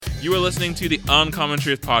You are listening to the Uncommon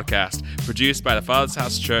Truth podcast, produced by the Father's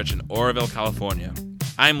House Church in Oroville, California.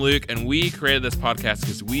 I'm Luke, and we created this podcast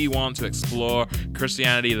because we want to explore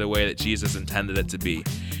Christianity the way that Jesus intended it to be.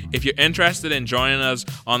 If you're interested in joining us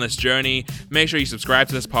on this journey, make sure you subscribe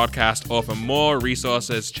to this podcast, or for more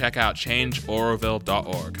resources, check out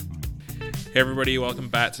changeoroville.org. Hey everybody, welcome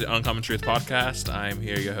back to the Uncommon Truth podcast. I'm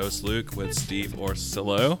here, your host Luke, with Steve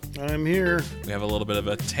Orsillo. I'm here. We have a little bit of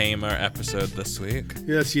a tamer episode this week.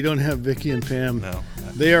 Yes, you don't have Vicky and Pam. No.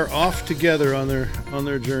 They are off together on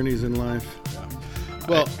their journeys in life. Yeah.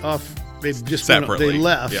 Well, they just separately. They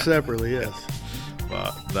left Yeah. separately, yes.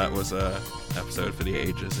 But that was a episode for the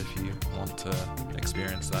ages. If you want to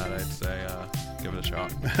experience that, I'd say give it a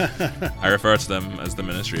shot. I refer to them as the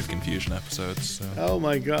Ministry of Confusion episodes. So. Oh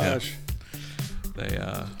my gosh.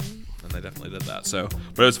 Yeah. They definitely did that. So,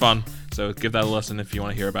 but it was fun. So give that a listen if you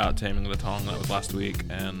want to hear about Taming the Tongue. That was last week,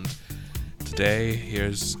 and today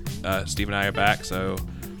here's Steve and I are back. So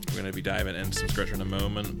we're going to be diving into some scripture in a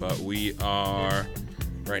moment. But we are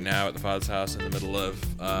right now at the Father's house in the middle of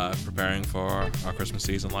preparing for our Christmas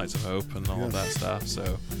season, Lights of Hope, and all of that stuff.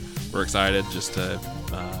 So we're excited just to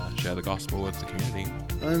share the gospel with the community.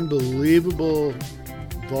 Unbelievable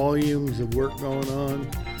volumes of work going on.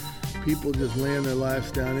 People just laying their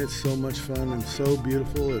lives down. It's so much fun and so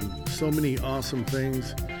beautiful and so many awesome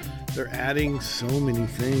things. They're adding so many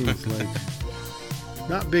things, like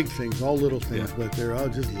not big things, all little things, but they're all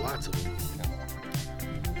just lots of them.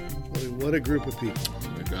 What a group of people.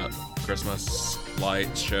 We've got Christmas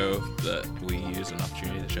lights show that we use an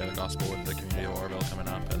opportunity to share the gospel with the community of Oroville coming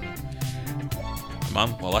up in a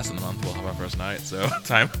month, well less than a month, we'll have our first night. So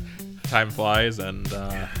time flies, and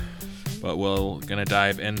but we're going to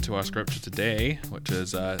dive into our scripture today, which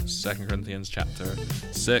is 2 Corinthians chapter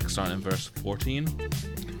 6, starting in verse 14.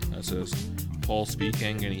 This is Paul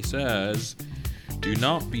speaking, and he says, "Do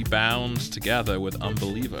not be bound together with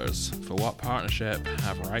unbelievers, for what partnership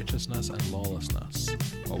have righteousness and lawlessness?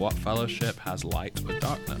 Or what fellowship has light with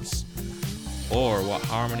darkness? Or what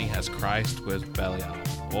harmony has Christ with Belial?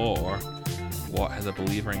 Or what has a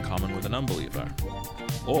believer in common with an unbeliever?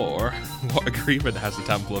 Or what agreement has the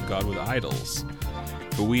temple of God with idols?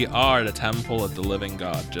 For we are the temple of the living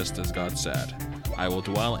God, just as God said, I will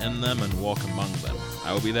dwell in them and walk among them.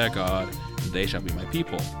 I will be their God, and they shall be my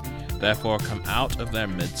people. Therefore come out of their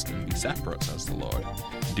midst and be separate, says the Lord.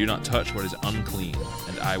 And do not touch what is unclean,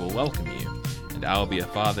 and I will welcome you, and I will be a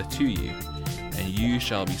father to you, and you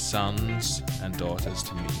shall be sons and daughters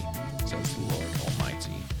to me, says the Lord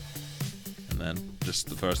Almighty." And then just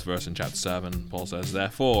the first verse in chapter 7, Paul says,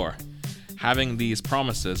 "Therefore, having these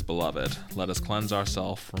promises, beloved, let us cleanse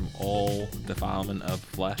ourselves from all defilement of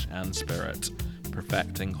flesh and spirit,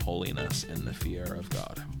 perfecting holiness in the fear of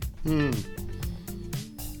God."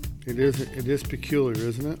 It is peculiar,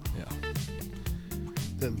 isn't it? Yeah.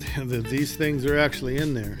 That these things are actually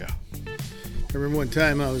in there. Yeah. I remember one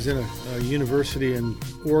time I was in a university in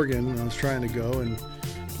Oregon, and I was trying to go and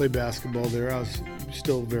play basketball there. I was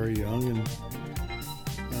still very young, and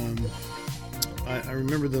I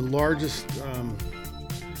remember the largest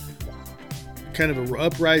kind of a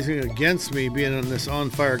uprising against me being on this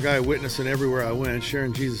on-fire guy, witnessing everywhere I went,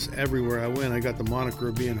 sharing Jesus everywhere I went. I got the moniker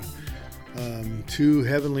of being too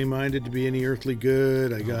heavenly minded to be any earthly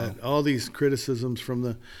good. I got all these criticisms from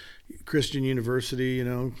the Christian university,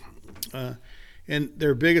 and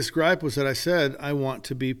their biggest gripe was that I said, I want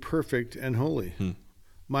to be perfect and holy.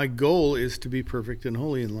 My goal is to be perfect and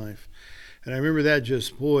holy in life. And I remember that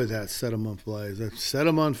that set them on fire. That set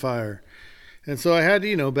them on fire. And so I had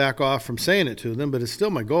to, back off from saying it to them, but it's still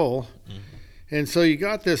my goal. And so you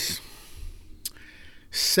got this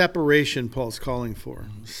separation Paul's calling for.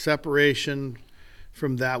 Separation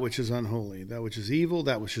from that which is unholy, that which is evil,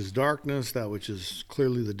 that which is darkness, that which is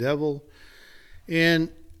clearly the devil. And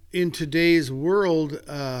in today's world,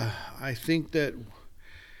 I think that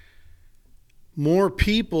more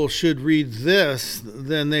people should read this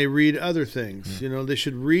than they read other things. They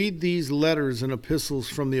should read these letters and epistles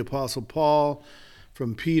from the Apostle Paul,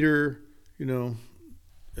 from Peter,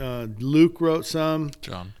 Luke wrote some.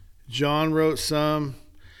 John wrote some.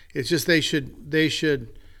 It's just they should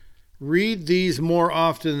read these more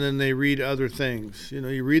often than they read other things.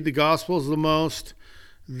 You read the Gospels the most,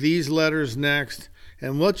 these letters next,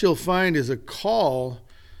 and what you'll find is a call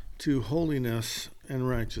to holiness and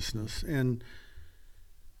righteousness. And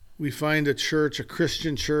we find a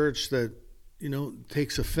Christian church that,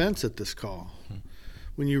 takes offense at this call.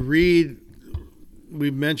 When you read,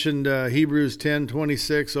 we've mentioned Hebrews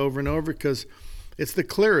 10:26 over and over because it's the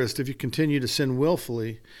clearest. If you continue to sin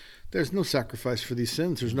willfully, there's no sacrifice for these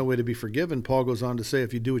sins. There's no way to be forgiven. Paul goes on to say,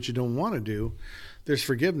 if you do what you don't want to do, there's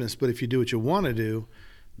forgiveness. But if you do what you want to do,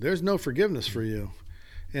 there's no forgiveness for you.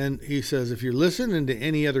 And he says, if you're listening to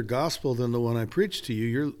any other gospel than the one I preach to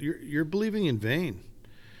you, you're believing in vain.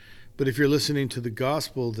 But if you're listening to the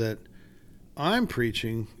gospel that I'm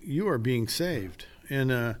preaching, you are being saved.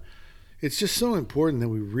 And it's just so important that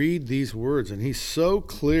we read these words. And he's so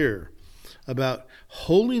clear about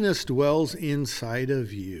holiness dwells inside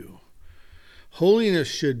of you. Holiness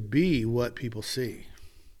should be what people see.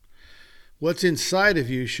 What's inside of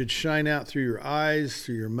you should shine out through your eyes,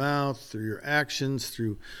 through your mouth, through your actions,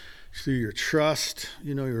 through your trust,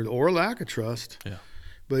 or lack of trust. Yeah.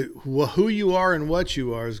 But who you are and what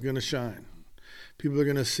you are is going to shine. People are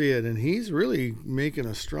going to see it. And he's really making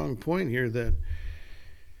a strong point here that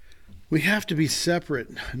we have to be separate,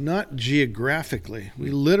 not geographically. We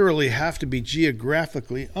literally have to be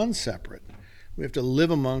geographically unseparate. We have to live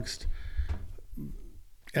amongst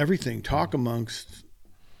everything, talk amongst,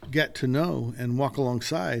 get to know, and walk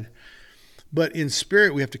alongside. But in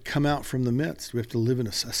spirit, we have to come out from the midst. We have to live in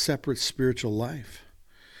a separate spiritual life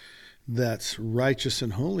that's righteous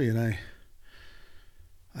and holy. And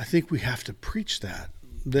I think we have to preach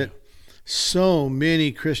that so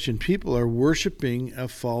many Christian people are worshiping a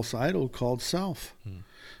false idol called self.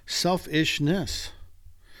 Selfishness,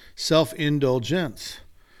 self-indulgence.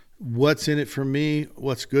 What's in it for me?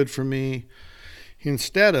 What's good for me?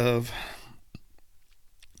 Instead of,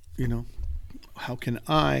 how can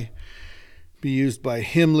I be used by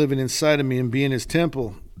him living inside of me and be in his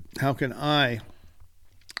temple? How can I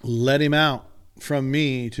let him out from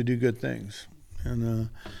me to do good things? And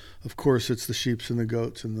of course, it's the sheep and the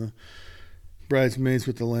goats and the bridesmaids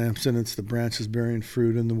with the lamps, and it's the branches bearing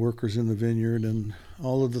fruit and the workers in the vineyard and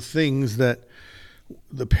all of the things that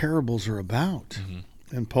the parables are about.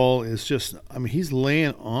 Mm-hmm. And Paul is he's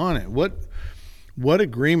laying on it. What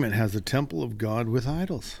agreement has the temple of God with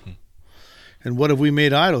idols? Mm-hmm. And what have we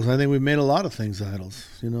made idols? I think we've made a lot of things idols,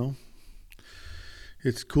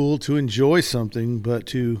 It's cool to enjoy something, but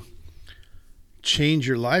to change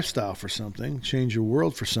your lifestyle for something, change your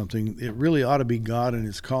world for something, it really ought to be God and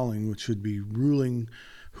his calling, which would be ruling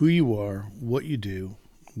who you are, what you do,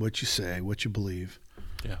 what you say, what you believe.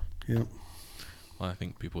 Yeah. Yeah. Well, I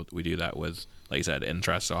think we do that with, like you said,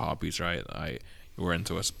 interests or hobbies, right? We're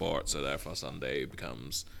into a sport, so therefore Sunday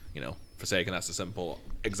becomes, forsaken. That's a simple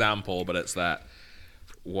example, but it's that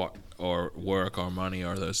what, or work or money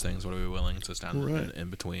or those things, what are we willing to stand in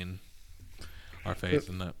between our faith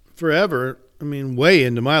and that? Forever, way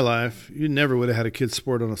into my life, you never would have had a kid's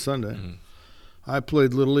sport on a Sunday. Mm-hmm. I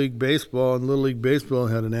played Little League Baseball, and Little League Baseball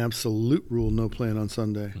had an absolute rule, no playing on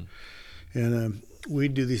Sunday. Mm-hmm. And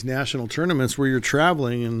we'd do these national tournaments where you're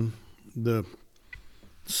traveling, and the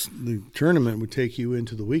tournament would take you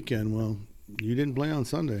into the weekend. Well, you didn't play on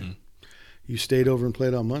Sunday. Mm-hmm. You stayed over and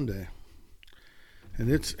played on Monday.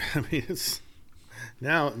 And it's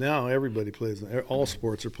now everybody plays. All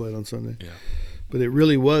sports are played on Sunday. Yeah. But it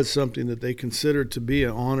really was something that they considered to be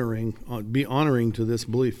honoring to this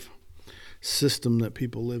belief system that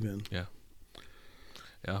people live in. Yeah.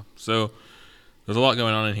 Yeah. So there's a lot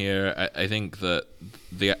going on in here. I think that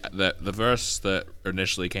the verse that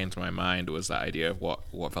initially came to my mind was that idea of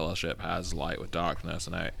what fellowship has light with darkness.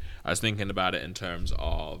 And I was thinking about it in terms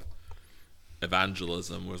of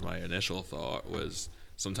evangelism. Was my initial thought. Was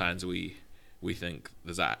sometimes we think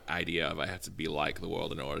there's that idea of I have to be like the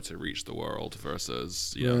world in order to reach the world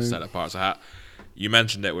versus set apart. So you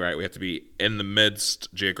mentioned it, right? We have to be in the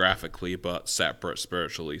midst geographically but separate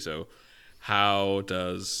spiritually. So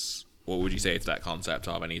what would you say to that concept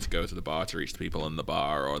of I need to go to the bar to reach the people in the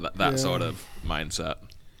bar, or that sort of mindset?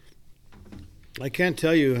 I can't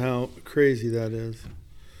tell you how crazy that is.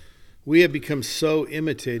 We have become so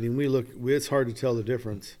imitating. It's hard to tell the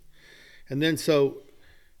difference. And then so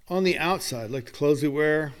on the outside, like the clothes we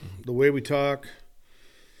wear, the way we talk,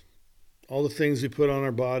 all the things we put on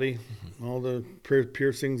our body, all the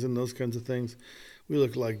piercings and those kinds of things, we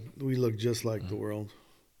look just like the world.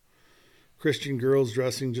 Christian girls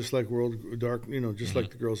dressing just like like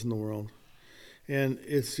the girls in the world. And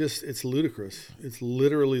it's ludicrous. It's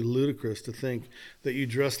literally ludicrous to think that you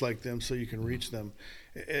dress like them so you can reach them.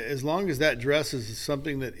 As long as that dress is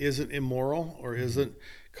something that isn't immoral or isn't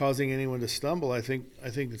causing anyone to stumble, I think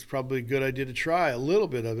it's probably a good idea to try a little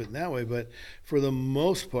bit of it in that way. But for the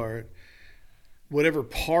most part, whatever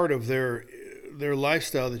part of their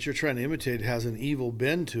lifestyle that you're trying to imitate has an evil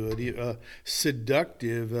bend to it,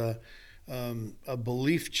 seductive, a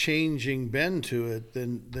belief-changing bend to it,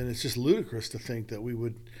 then it's just ludicrous to think that we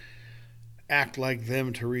would act like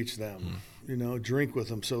them to reach them. Drink with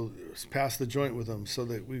them, so pass the joint with them so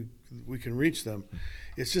that we can reach them.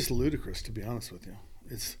 It's just ludicrous, to be honest with you.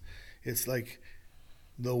 It's like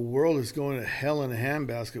the world is going to hell in a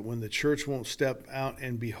handbasket when the church won't step out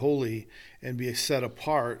and be holy and be set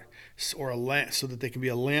apart, or a lamp, so that they can be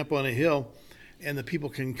a lamp on a hill, and the people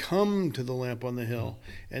can come to the lamp on the hill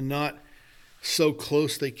and not so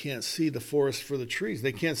close they can't see the forest for the trees.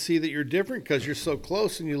 They can't see that you're different because you're so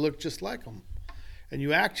close and you look just like them and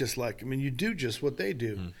you act just like them and you do just what they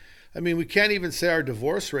do. I mean, we can't even say our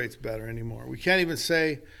divorce rate's better anymore. We can't even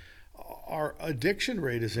say our addiction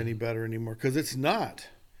rate is any better anymore, because it's not.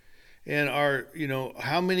 And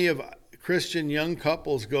how many of Christian young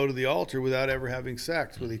couples go to the altar without ever having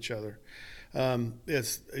sex with each other? We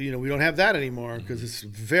don't have that anymore, because it's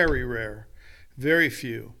very rare, very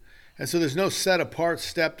few. And so there's no set apart,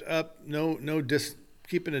 stepped up,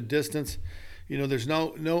 keeping a distance. There's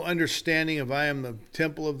no understanding of I am the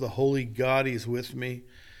temple of the holy God, he's with me.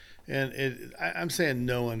 And I'm saying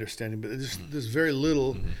no understanding, but there's very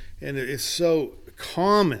little, and it's so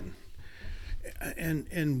common.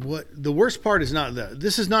 And what the worst part is not that.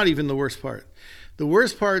 This is not even the worst part. The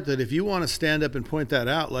worst part, that if you want to stand up and point that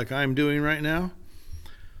out like I'm doing right now,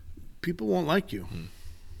 people won't like you.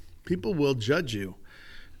 People will judge you.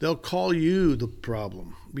 They'll call you the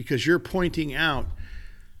problem because you're pointing out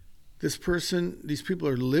these people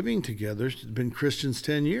are living together. It's been Christians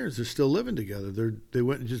 10 years. They're still living together. They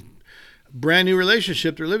went just brand new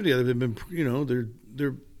relationship. They're living together. They've been,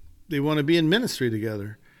 they want to be in ministry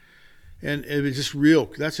together. And it's just real.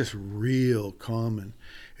 That's just real common.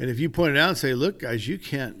 And if you point it out and say, look, guys, you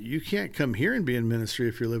can't come here and be in ministry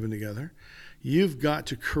if you're living together. You've got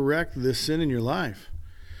to correct this sin in your life.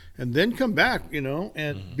 And then come back,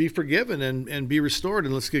 and be forgiven and be restored,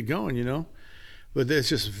 and let's get going, But it's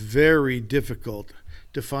just very difficult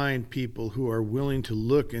to find people who are willing to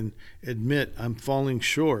look and admit, I'm falling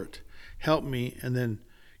short, help me, and then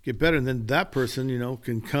get better. And then that person,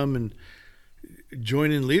 can come and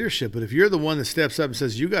join in leadership. But if you're the one that steps up and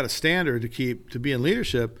says, you got a standard to be in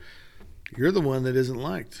leadership, you're the one that isn't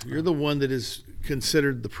liked. You're the one that is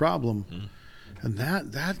considered the problem. And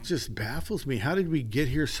that just baffles me. How did we get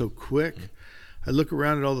here so quick? I look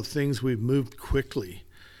around at all the things we've moved quickly.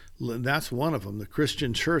 That's one of them. The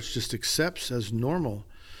Christian church just accepts as normal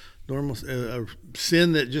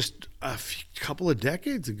sin that just a couple of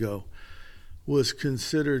decades ago was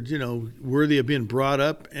considered, worthy of being brought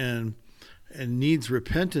up and needs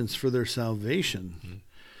repentance for their salvation,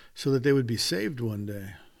 so that they would be saved one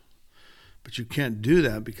day. But you can't do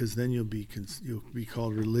that, because then you'll be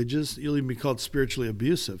called religious. You'll even be called spiritually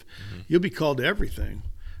abusive. You'll be called everything.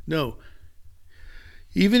 No.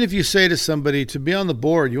 Even if you say to somebody, to be on the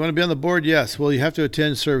board, you want to be on the board? Yes. Well, you have to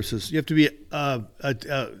attend services. You have to be,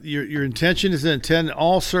 your intention is to attend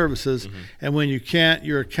all services. And when you can't,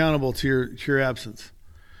 you're accountable to your absence.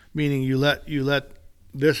 Meaning you let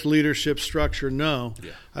this leadership structure know,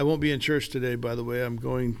 I won't be in church today, by the way. I'm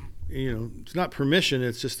going, it's not permission.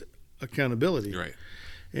 It's just accountability. Right.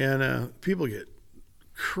 And people get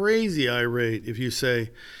crazy irate if you say,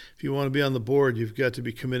 if you want to be on the board, you've got to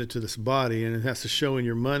be committed to this body, and it has to show in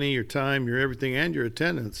your money, your time, your everything, and your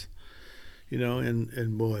attendance.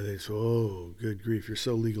 And boy, they say, oh, good grief, you're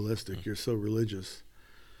so legalistic, you're so religious.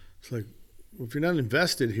 It's like, well, if you're not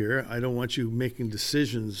invested here, I don't want you making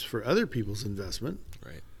decisions for other people's investment.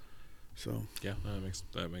 Right. So yeah,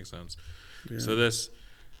 that makes sense. Yeah. So this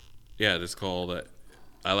call that,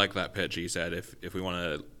 I like that pitch he said. If we want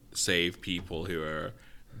to save people who are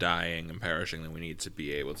dying and perishing, then we need to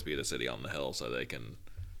be able to be the city on the hill, so they can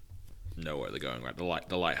know where they're going. Right,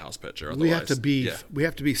 the lighthouse picture. Otherwise, we have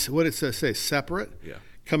to be. What it says, say separate. Yeah.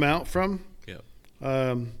 Come out from. Yeah.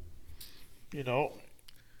 Come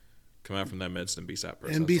out from their midst and be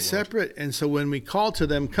separate. And be separate. And so when we call to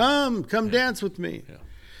them, come dance with me. Yeah.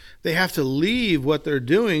 They have to leave what they're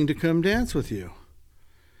doing to come dance with you.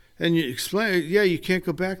 And you explain, you can't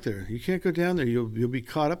go back there. You can't go down there. You'll be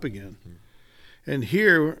caught up again. And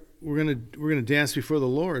here we're gonna dance before the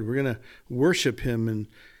Lord. We're gonna worship Him, and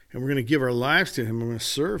we're gonna give our lives to Him. We're gonna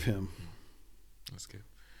serve Him. That's good.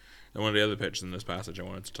 And one of the other pictures in this passage I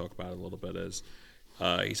wanted to talk about a little bit is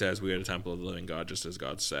he says, "We are the temple of the living God, just as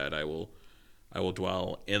God said. I will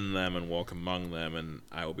dwell in them and walk among them, and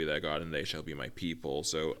I will be their God, and they shall be my people."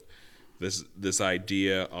 So this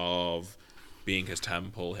idea of being His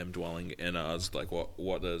temple, Him dwelling in us, like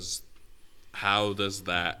how does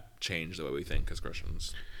that change the way we think as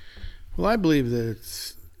Christians? Well, I believe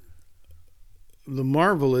that the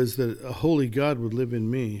marvel is that a holy God would live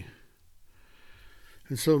in me.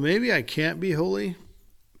 And so maybe I can't be holy,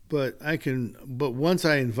 but once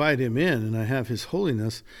I invite Him in and I have His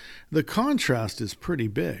holiness, the contrast is pretty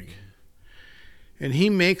big. And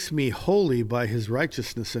He makes me holy by His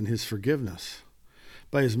righteousness and His forgiveness.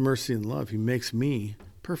 by his mercy and love, he makes me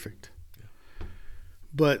perfect.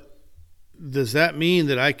 But does that mean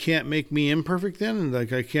that I can't make me imperfect then? And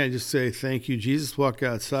like I can't just say, thank you, Jesus, walk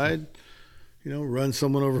outside, run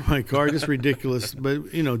someone over my car, just ridiculous,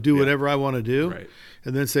 but, do whatever I want to do. Right.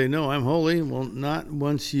 And then say, no, I'm holy. Well, not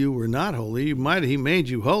once you were not holy. He made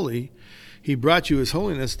you holy. He brought you his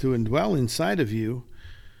holiness to indwell inside of you.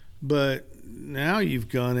 But now you've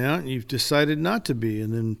gone out and you've decided not to be.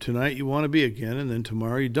 And then tonight you want to be again. And then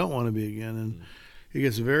tomorrow you don't want to be again. And it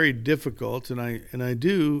gets very difficult. And I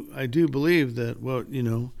do believe that,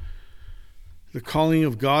 the calling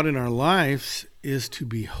of God in our lives is to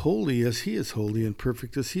be holy as he is holy and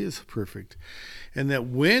perfect as he is perfect. And that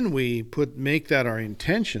when we make that our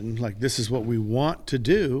intention, like this is what we want to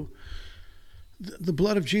do, the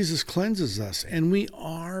blood of Jesus cleanses us, and we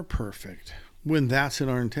are perfect when that's in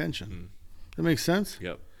our intention. That makes sense?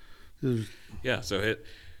 Yep. Yeah, so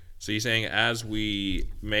you're saying as we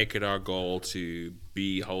make it our goal to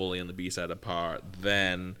be holy and to be set apart,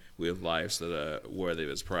 then we have lives that are worthy of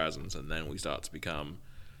his presence, and then we start to become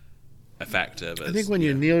effective. I think when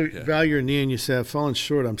you bow your knee and you say, I've fallen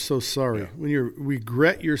short, I'm so sorry. When you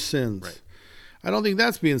regret your sins. Right. I don't think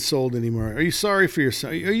that's being sold anymore. Are you sorry for your sin?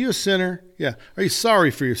 Are you a sinner? Yeah. Are you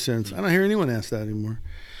sorry for your sins? I don't hear anyone ask that anymore.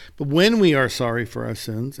 But when we are sorry for our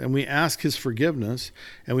sins and we ask his forgiveness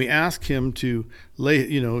and we ask him to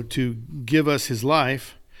to give us his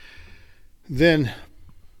life, then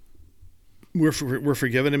we're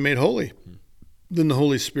forgiven and made holy. Then the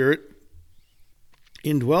Holy Spirit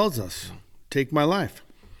indwells us. Take my life.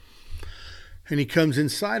 And he comes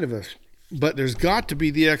inside of us. But there's got to be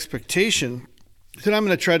the expectation that I'm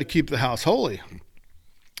going to try to keep the house holy.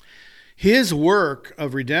 His work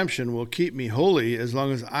of redemption will keep me holy as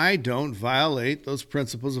long as I don't violate those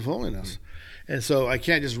principles of holiness. And so I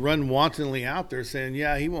can't just run wantonly out there saying,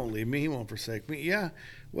 yeah, he won't leave me, he won't forsake me. Yeah,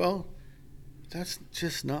 well, that's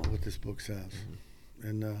just not what this book says.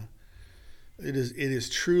 And it is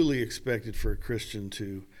truly expected for a Christian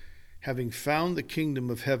to, having found the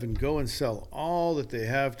kingdom of heaven, go and sell all that they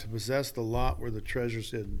have to possess the lot where the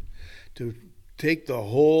treasure's hidden, to take the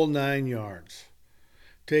whole 9 yards.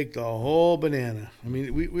 Take the whole banana. I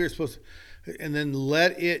mean, we were supposed to, and then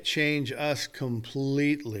let it change us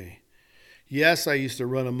completely. Yes, I used to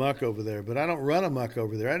run amok over there, but I don't run amok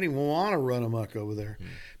over there. I don't even want to run amok over there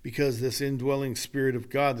because this indwelling Spirit of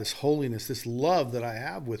God, this holiness, this love that I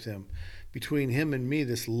have with him, between him and me,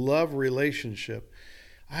 this love relationship,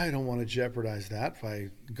 I don't want to jeopardize that by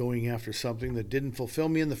going after something that didn't fulfill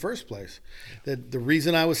me in the first place. That the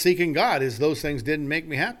reason I was seeking God is those things didn't make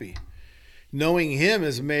me happy. Knowing him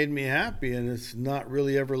has made me happy, and it's not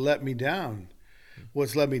really ever let me down.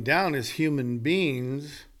 What's let me down is human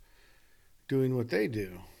beings doing what they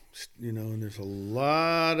do. And there's a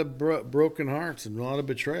lot of broken hearts and a lot of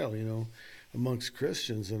betrayal, amongst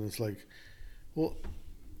Christians. And it's like, well,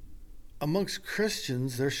 amongst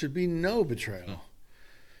Christians, there should be no betrayal.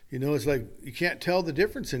 It's like you can't tell the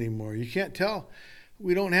difference anymore. You can't tell.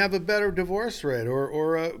 We don't have a better divorce rate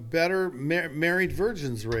or a better married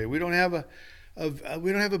virgins rate. We don't have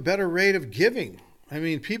a better rate of giving. I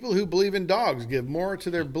mean, people who believe in dogs give more to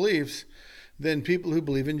their beliefs than people who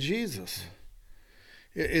believe in Jesus.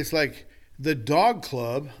 It's like the dog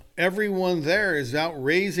club. Everyone there is out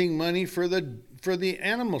raising money for the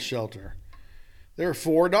animal shelter. There are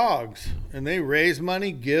 4 dogs, and they raise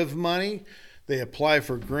money, give money. They apply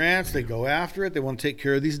for grants. They go after it. They want to take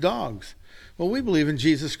care of these dogs. Well, we believe in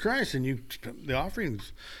Jesus Christ, and the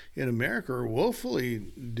offerings in America are woefully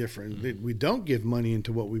different. We don't give money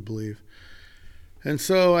into what we believe. And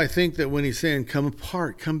so I think that when he's saying, come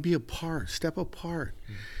apart, come be a part, step apart,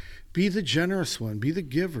 be the generous one, be the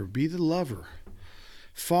giver, be the lover,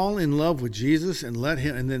 fall in love with Jesus and let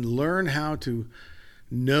him, and then learn how to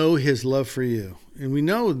know his love for you. And we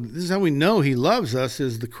know, this is how we know he loves us,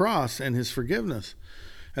 is the cross and his forgiveness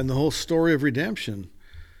and the whole story of redemption.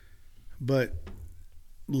 But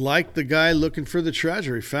like the guy looking for the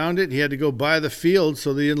treasure, he found it. He had to go buy the field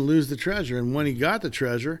so that he didn't lose the treasure. And when he got the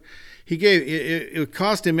treasure, it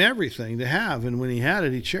cost him everything to have. And when he had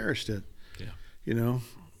it, he cherished it. Yeah.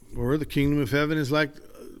 Or the kingdom of heaven is like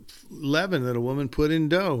leaven that a woman put in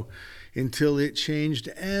dough until it changed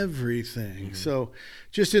everything. Mm-hmm. So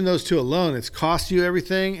just in those two alone, it's cost you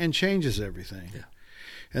everything and changes everything. Yeah.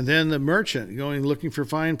 And then the merchant going looking for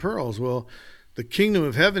fine pearls. Well, the kingdom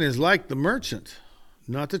of heaven is like the merchant,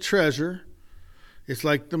 not the treasure. It's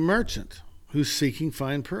like the merchant who's seeking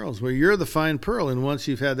fine pearls. Well, you're the fine pearl, and once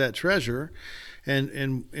you've had that treasure,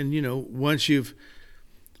 and once you've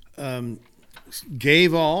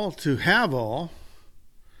gave all to have all,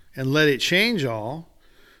 and let it change all,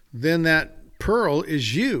 then that pearl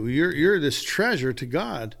is you. You're this treasure to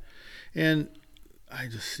God. And I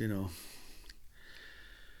just,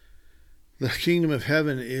 the kingdom of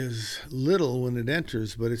heaven is little when it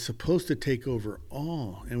enters, but it's supposed to take over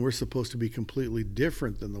all, and we're supposed to be completely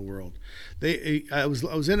different than the world. I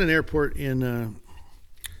was in an airport in,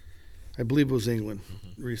 I believe it was England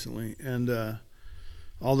recently, and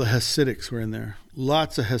all the Hasidics were in there.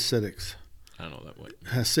 Lots of Hasidics. I don't know that way.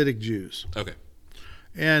 Hasidic Jews. Okay.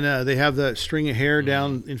 And they have that string of hair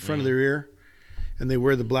down in front of their ear, and they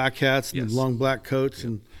wear the black hats and the long black coats,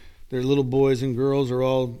 and their little boys and girls are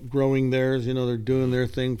all growing theirs. They're doing their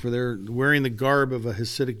thing they're wearing the garb of a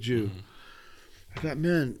Hasidic Jew. I thought,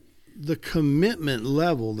 man, the commitment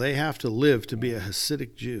level they have to live to be a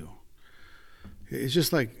Hasidic Jew. It's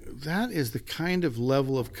just like, that is the kind of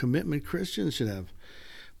level of commitment Christians should have.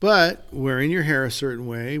 But wearing your hair a certain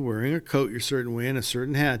way, wearing a coat your certain way, and a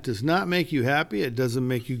certain hat does not make you happy. It doesn't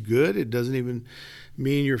make you good. It doesn't even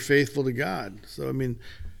mean you're faithful to God. So,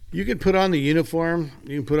 you can put on the uniform,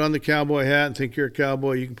 you can put on the cowboy hat and think you're a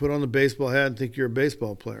cowboy, you can put on the baseball hat and think you're a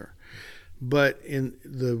baseball player. But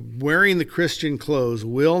wearing the Christian clothes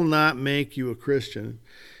will not make you a Christian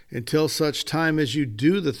until such time as you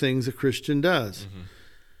do the things a Christian does.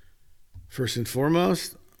 First and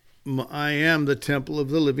foremost, I am the temple of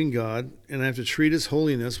the living God, and I have to treat his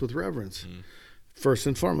holiness with reverence. First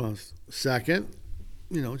and foremost. Second,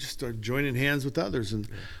 just start joining hands with others and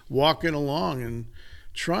walking along and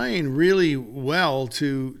trying really well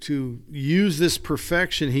to use this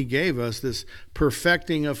perfection he gave us, this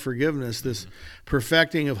perfecting of forgiveness, this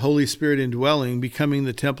perfecting of Holy Spirit indwelling, becoming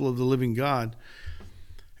the temple of the living God.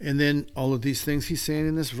 And then all of these things he's saying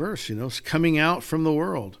in this verse, coming out from the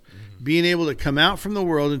world, being able to come out from the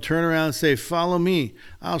world and turn around and say, follow me.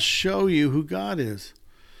 I'll show you who God is.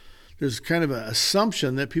 There's kind of an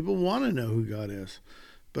assumption that people want to know who God is.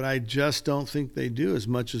 But I just don't think they do as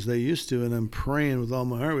much as they used to. And I'm praying with all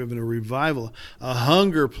my heart. We're having a revival, a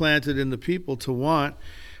hunger planted in the people to want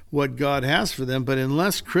what God has for them. But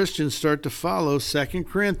unless Christians start to follow 2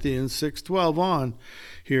 Corinthians 6:12 on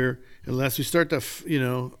here, unless we start to,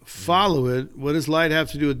 follow it, what does light have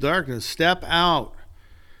to do with darkness? Step out.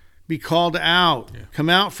 Be called out. Yeah. Come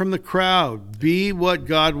out from the crowd. Be what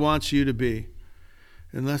God wants you to be.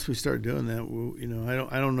 Unless we start doing that,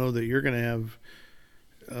 I don't know that you're going to have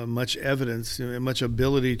much evidence, much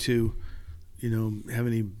ability to, have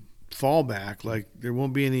any fallback. Like, there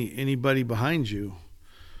won't be anybody behind you.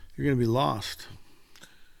 You're going to be lost.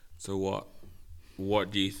 So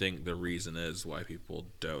what do you think the reason is why people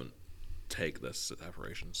don't take this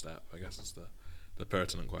separation step? I guess is the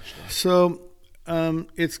pertinent question. So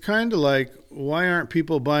it's kind of like, why aren't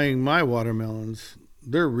people buying my watermelons?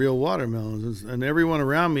 They're real watermelons, and everyone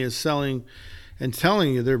around me is selling and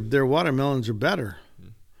telling you their watermelons are better.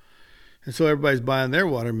 And so everybody's buying their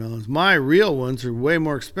watermelons. My real ones are way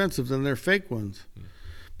more expensive than their fake ones.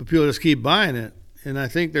 But people just keep buying it. And I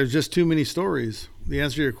think there's just too many stories. The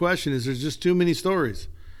answer to your question is there's just too many stories.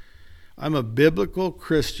 I'm a biblical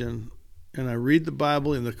Christian, and I read the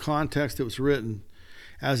Bible in the context it was written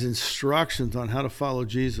as instructions on how to follow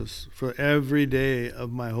Jesus for every day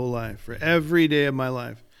of my whole life, for every day of my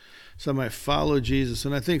life. So I might follow Jesus.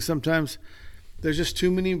 And I think sometimes there's just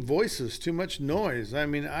too many voices, too much noise. I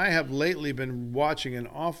have lately been watching an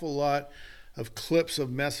awful lot of clips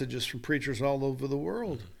of messages from preachers all over the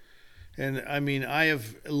world. And I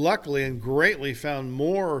have luckily and greatly found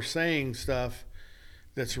more saying stuff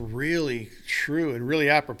that's really true and really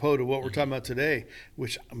apropos to what we're talking about today,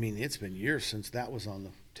 which, it's been years since that was on the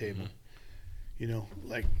table.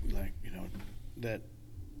 That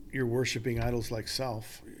you're worshiping idols like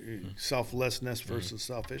selflessness versus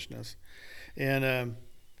selfishness. And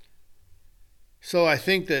so I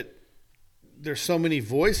think that there's so many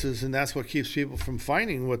voices, and that's what keeps people from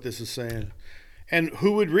finding what this is saying. And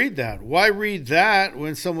who would read that? Why read that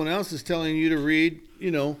when someone else is telling you to read,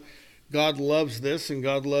 God loves this and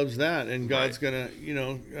God loves that, and God's gonna, He's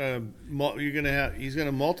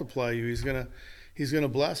gonna multiply you. He's gonna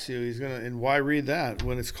bless you. And why read that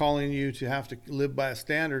when it's calling you to have to live by a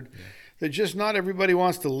standard that just not everybody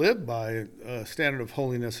wants to live by, a standard of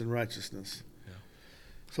holiness and righteousness. Yeah.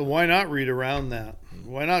 So why not read around that?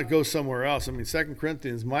 Why not go somewhere else? 2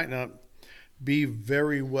 Corinthians might not be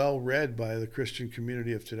very well read by the Christian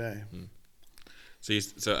community of today.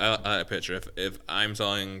 So I picture if I'm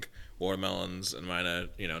selling watermelons and mine are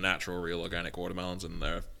natural, real, organic watermelons, and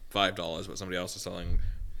they're $5, but somebody else is selling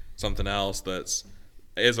something else that's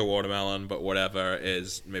is a watermelon, but whatever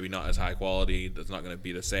is maybe not as high quality. It's not going to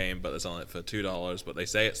be the same, but they're selling it for $2. But they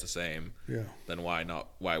say it's the same. Yeah. Then why not?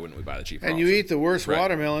 Why wouldn't we buy the cheaper? And option? you eat the worst Right.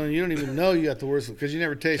 watermelon, and you don't even know you got the worst because you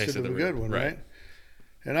never tasted the good one, right?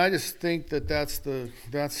 And I just think that's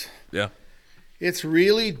yeah. It's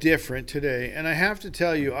really different today, and I have to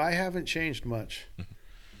tell you, I haven't changed much.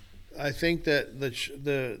 I think that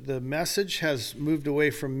the message has moved away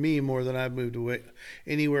from me more than I've moved away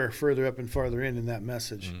anywhere further up and farther in that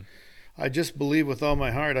message. I just believe with all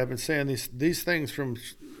my heart. I've been saying these things from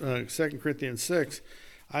 2 Corinthians 6.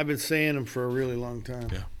 I've been saying them for a really long time.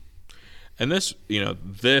 Yeah. And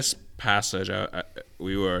this passage,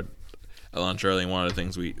 we were at lunch early, and one of the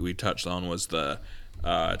things we touched on was the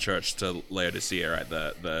church to Laodicea, right?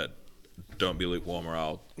 The don't be lukewarm or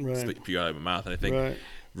I'll speak you out of my mouth. And I think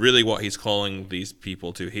really what he's calling these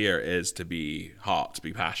people to here is to be hot, to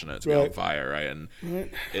be passionate, to be on fire, right? And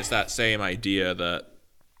it's that same idea that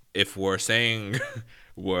if we're saying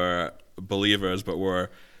we're believers, but we're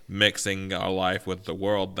mixing our life with the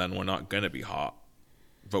world, then we're not going to be hot.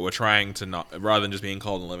 But we're trying to not, rather than just being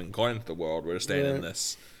called and living according to the world, we're staying in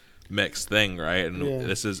this mixed thing, right? And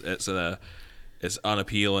it's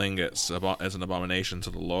unappealing. It's an abomination to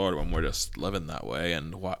the Lord when we're just living that way.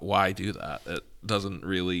 And why do that? It doesn't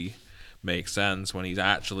really make sense when he's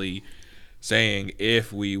actually saying,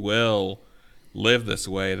 if we will live this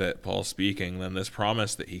way that Paul's speaking, then this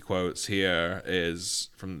promise that he quotes here is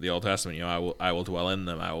from the Old Testament. I will dwell in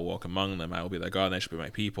them. I will walk among them. I will be their God, and they shall be my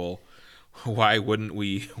people. Why wouldn't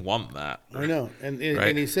we want that? I know. And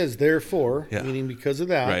he says, therefore, meaning because of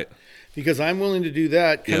that. Right. Because I'm willing to do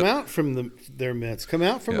that, come out from their midst, come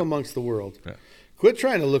out from amongst the world. Yeah. Quit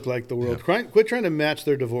trying to look like the world. Yeah. Quit trying to match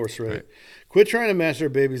their divorce rate. Right. Quit trying to match their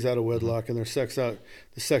babies out of wedlock and their the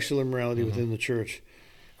sexual immorality within the church.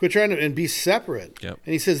 Quit trying to and be separate. Yep.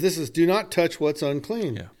 And he says, this is do not touch what's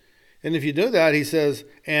unclean. Yeah. And if you do that, he says,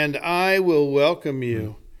 and I will welcome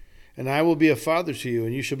you, and I will be a father to you,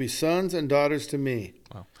 and you shall be sons and daughters to me.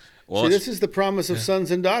 Wow. Well, see, this is the promise of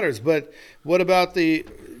sons and daughters. But what about the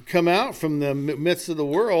come out from the midst of the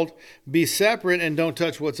world, be separate, and don't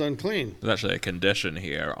touch what's unclean? There's actually a condition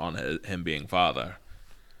here on him being father,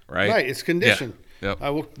 right? Right, it's conditioned. Yeah. Yep. I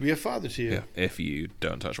will be a father to you. Yeah. If you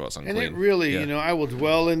don't touch what's unclean. And it really, I will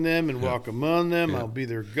dwell in them and walk among them. I'll be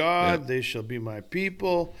their God. They shall be my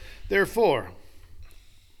people. Therefore.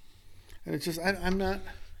 And it's just, I'm not,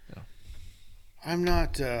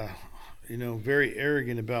 very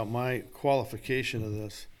arrogant about my qualification of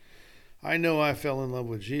this. I know I fell in love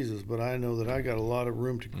with Jesus, but I know that I got a lot of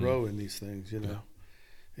room to grow in these things, Yeah.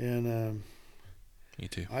 And me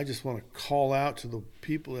too. I just want to call out to the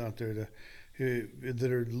people out there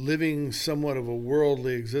that are living somewhat of a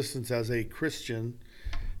worldly existence as a Christian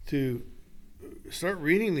to start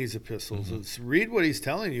reading these epistles and read what he's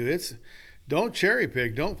telling you. Don't cherry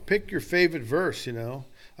pick. Don't pick your favorite verse,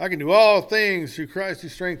 I can do all things through Christ who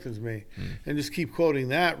strengthens me. And just keep quoting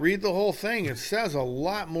that. Read the whole thing. It says a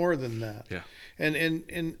lot more than that. Yeah.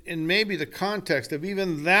 And maybe the context of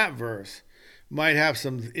even that verse might have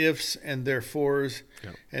some ifs and therefores,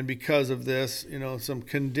 and because of this, some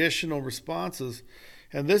conditional responses.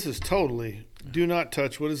 And this is totally, do not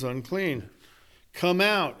touch what is unclean. Come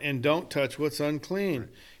out and don't touch what's unclean.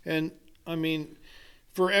 And,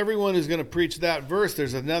 for everyone who's going to preach that verse,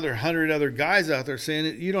 there's another 100 other guys out there saying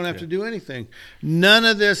it, you don't have to do anything. None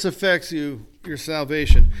of this affects your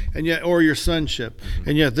salvation, or your sonship.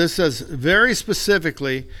 And yet this says very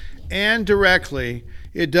specifically and directly,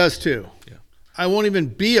 it does too. Yeah. I won't even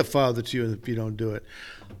be a father to you if you don't do it.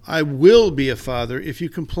 I will be a father if you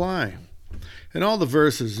comply. And all the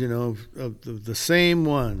verses, of the same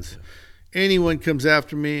ones. Anyone comes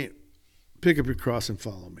after me, pick up your cross and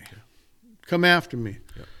follow me. Yeah. Come after me.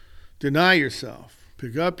 Yep. Deny yourself.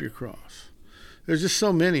 Pick up your cross. There's just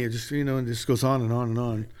so many. It just, it just goes on and on and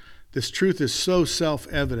on. This truth is so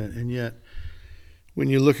self-evident, and yet when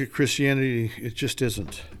you look at Christianity, it just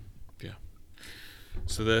isn't. Yeah.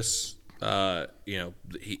 So this,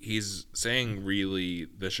 he's saying really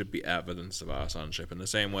there should be evidence of our sonship in the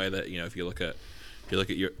same way that, if you look at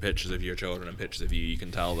your pictures of your children and pictures of you, you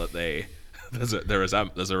can tell that there's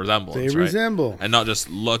a resemblance. They resemble, and not just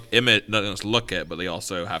look it, but they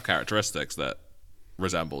also have characteristics that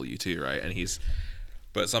resemble you too, right? And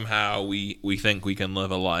but somehow we think we can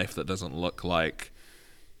live a life that doesn't look like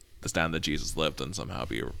the standard Jesus lived, and somehow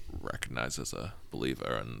be recognized as a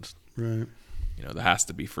believer. And right, there has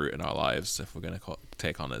to be fruit in our lives if we're going to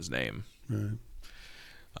take on His name. Right.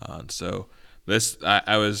 And so this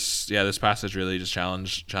passage really just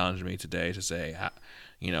challenged me today to say,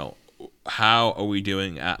 how are we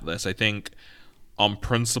doing at this? I think on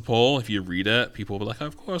principle, if you read it, people will be like,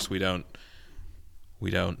 of course we don't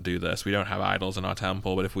do this. We don't have idols in our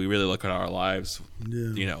temple. But if we really look at our lives,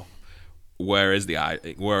 you know, where are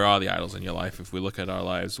the idols in your life? If we look at our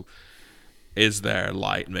lives, is there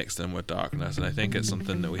light mixed in with darkness? And I think it's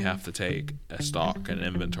something that we have to take a stock and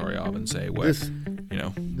inventory of and say,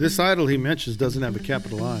 this idol he mentions doesn't have a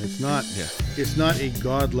capital I. It's not a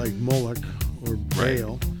god like Moloch or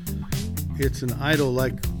Baal. Right. It's an idol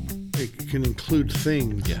like it can include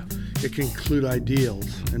things. Yeah. It can include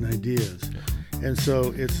ideals and ideas. Yeah. And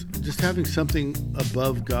so it's just having something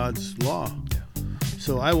above God's law. Yeah.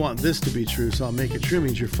 So I want this to be true, so I'll make it true. It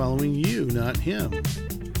means you're following you, not him.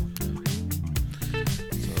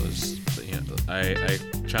 I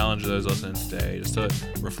challenge those listening today just to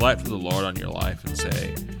reflect with the Lord on your life and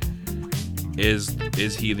say, is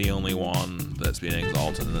he the only one that's being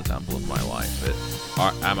exalted in the temple of my life?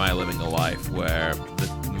 Am I living a life where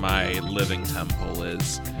my living temple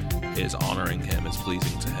is honoring him, is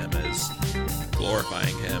pleasing to him, is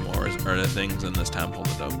glorifying him, or are there things in this temple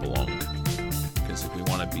that don't belong? Because if we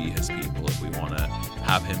want to be his people, if we want to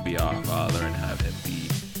have him be our Father and have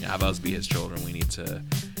us be his children, we need to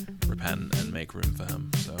repent and make room for him.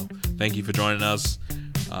 So thank you for joining us.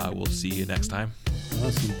 We'll see you next time.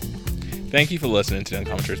 Awesome. Thank you for listening to the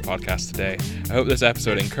Uncommon Truth podcast today. I hope this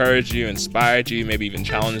episode encouraged you, inspired you, maybe even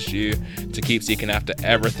challenged you to keep seeking after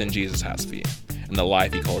everything Jesus has for you and the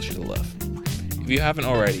life he calls you to live. If you haven't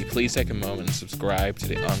already, please take a moment and subscribe to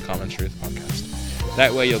the Uncommon Truth podcast.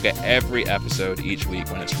 That way you'll get every episode each week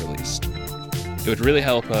when it's released. It would really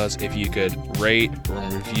help us if you could rate,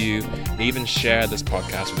 review, and even share this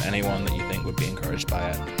podcast with anyone that you think would be encouraged by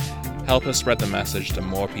it. Help us spread the message to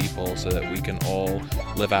more people so that we can all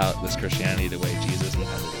live out this Christianity the way Jesus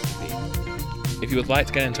intended it to be. If you would like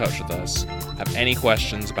to get in touch with us, have any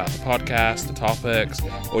questions about the podcast, the topics,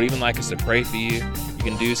 or would even like us to pray for you, you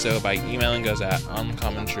can do so by emailing us at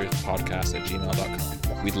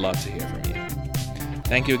uncommontruthpodcast@gmail.com. We'd love to hear from you.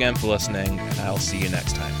 Thank you again for listening, and I'll see you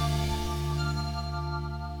next time.